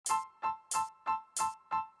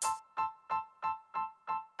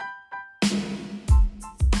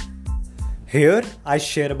Here, I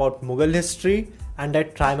share about Mughal history and I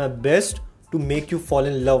try my best to make you fall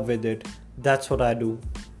in love with it. That's what I do.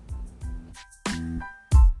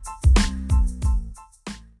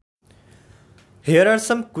 Here are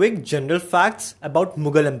some quick general facts about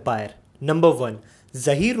Mughal Empire. Number 1.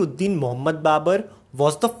 Zahiruddin Muhammad Babur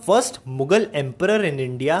was the first Mughal emperor in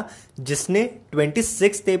India जिसने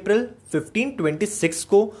 26 अप्रैल 1526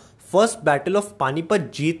 को first battle of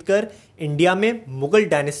Panipat जीतकर India में Mughal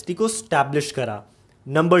dynasty को establish करा।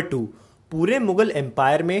 Number 2. पूरे Mughal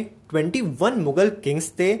empire में 21 Mughal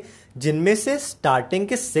Kings थे जिनमें से स्टार्टिंग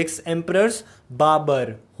के 6 emperors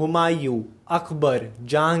Babur, Humayun, Akbar,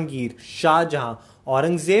 Jahangir, Shahjahan,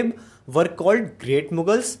 Aurangzeb were called great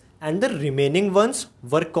Mughals and the remaining ones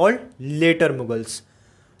were called later Mughals.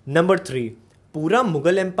 Number 3. पूरा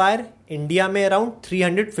मुगल एम्पायर इंडिया में अराउंड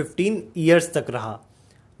 315 ईयर्स तक रहा।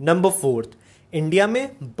 नंबर 4. इंडिया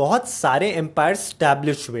में बहुत सारे एम्पायर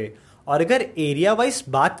स्टैब्लिश हुए और अगर एरिया वाइज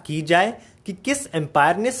बात की जाए कि किस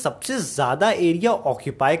एम्पायर ने सबसे ज़्यादा एरिया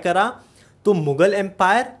ऑक्यूपाई करा तो Mughal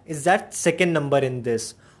empire is that second number in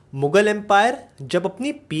this. Mughal empire जब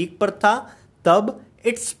अपनी पीक पर था तब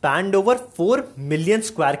it spanned over 4 million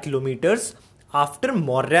square kilometers after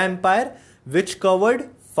Maurya Empire which covered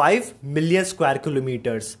 5 million square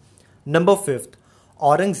kilometers. Number 5.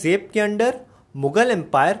 Aurangzeb के अंडर मुगल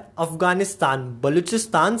एम्पायर अफगानिस्तान,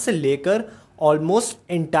 बलूचिस्तान से लेकर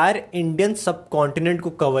ऑलमोस्ट एंटायर इंडियन सब कॉन्टिनेंट को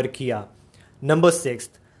कवर किया। Number 6.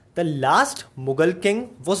 The last Mughal king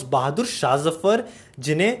was Bahadur Shah Zafar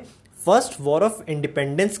जिन्हें फर्स्ट वॉर ऑफ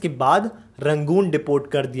इंडिपेंडेंस के बाद Rangoon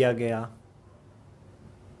deport कर दिया गया।